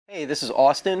Hey, this is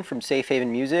Austin from Safe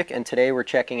Haven Music, and today we're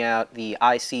checking out the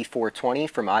IC420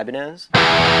 from Ibanez.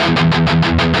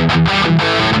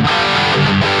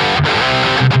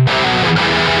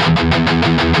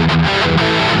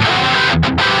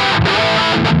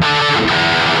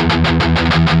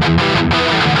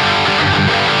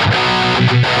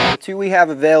 The two we have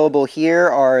available here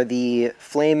are the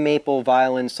Flame Maple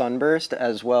Violin Sunburst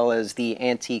as well as the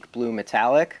Antique Blue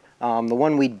Metallic. The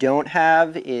one we don't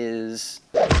have is,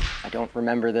 I don't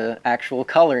remember the actual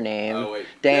color name. Oh wait.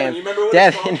 Damn. Devin, you remember what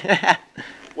Devin. it's called?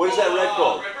 What is that red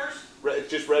called? Redburst?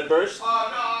 Just red burst? No,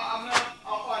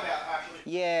 I'll find out actually.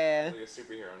 Yeah. Like a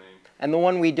superhero name. And the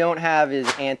one we don't have is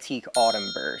Antique Autumn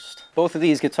Burst. Both of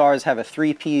these guitars have a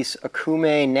three-piece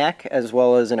Okoume neck as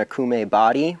well as an Okoume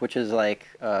body, which is like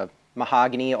a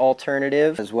mahogany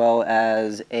alternative, as well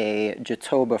as a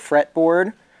Jatoba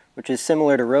fretboard, which is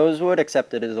similar to rosewood,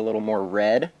 except it is a little more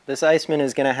red. This Iceman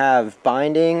is going to have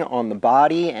binding on the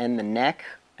body and the neck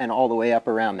and all the way up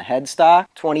around the headstock.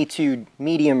 22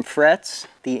 medium frets.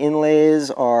 The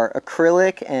inlays are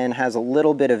acrylic and has a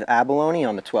little bit of abalone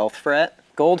on the 12th fret.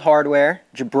 Gold hardware,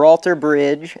 Gibraltar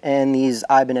bridge, and these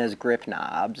Ibanez grip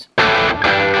knobs.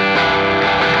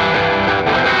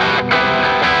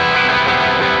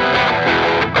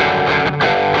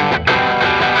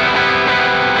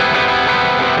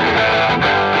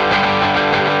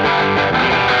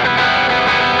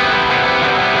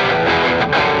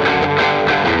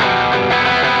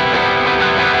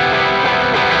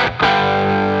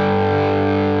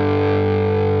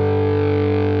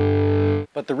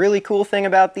 But the really cool thing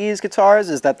about these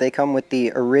guitars is that they come with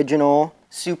the original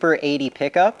Super 80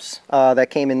 pickups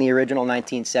that came in the original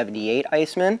 1978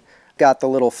 Iceman. Got the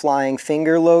little flying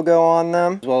finger logo on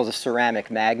them, as well as a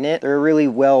ceramic magnet. They're a really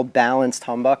well-balanced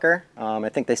humbucker. I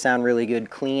think they sound really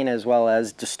good clean as well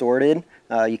as distorted.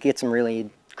 You get some really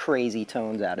crazy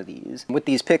tones out of these. With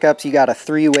these pickups, you got a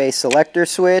three-way selector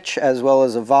switch, as well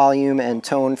as a volume and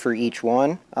tone for each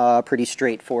one. Pretty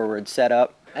straightforward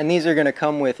setup. And these are going to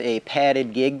come with a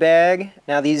padded gig bag.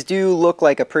 Now these do look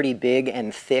like a pretty big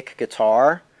and thick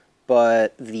guitar,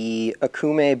 but the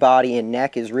Okoume body and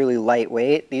neck is really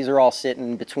lightweight. These are all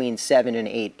sitting between 7 and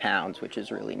 8 pounds, which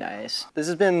is really nice. This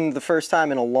has been the first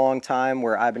time in a long time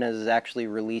where Ibanez has actually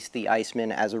released the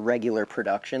Iceman as a regular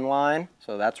production line,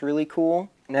 so that's really cool.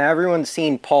 Now everyone's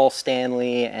seen Paul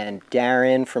Stanley and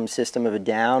Darren from System of a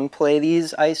Down play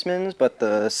these Icemans, but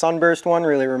the Sunburst one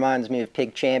really reminds me of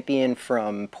Pig Champion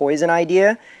from Poison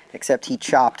Idea, except he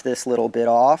chopped this little bit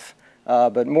off.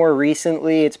 But more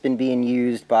recently, it's been being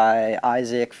used by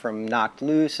Isaac from Knocked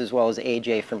Loose, as well as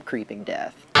AJ from Creeping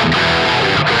Death.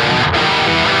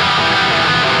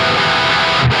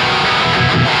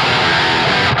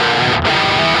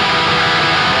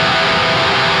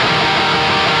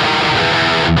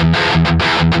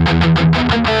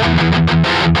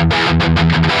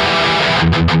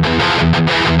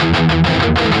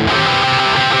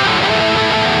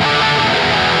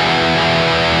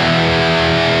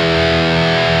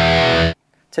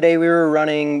 Today we were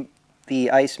running the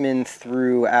Iceman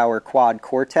through our quad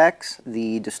Cortex.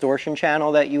 The distortion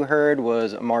channel that you heard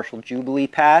was a Marshall Jubilee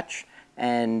patch,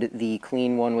 and the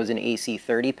clean one was an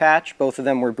AC30 patch. Both of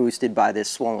them were boosted by this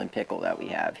swollen pickle that we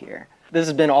have here. This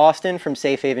has been Austin from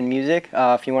Safe Haven Music.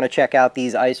 If you want to check out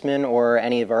these Iceman or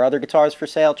any of our other guitars for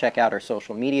sale, check out our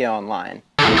social media online.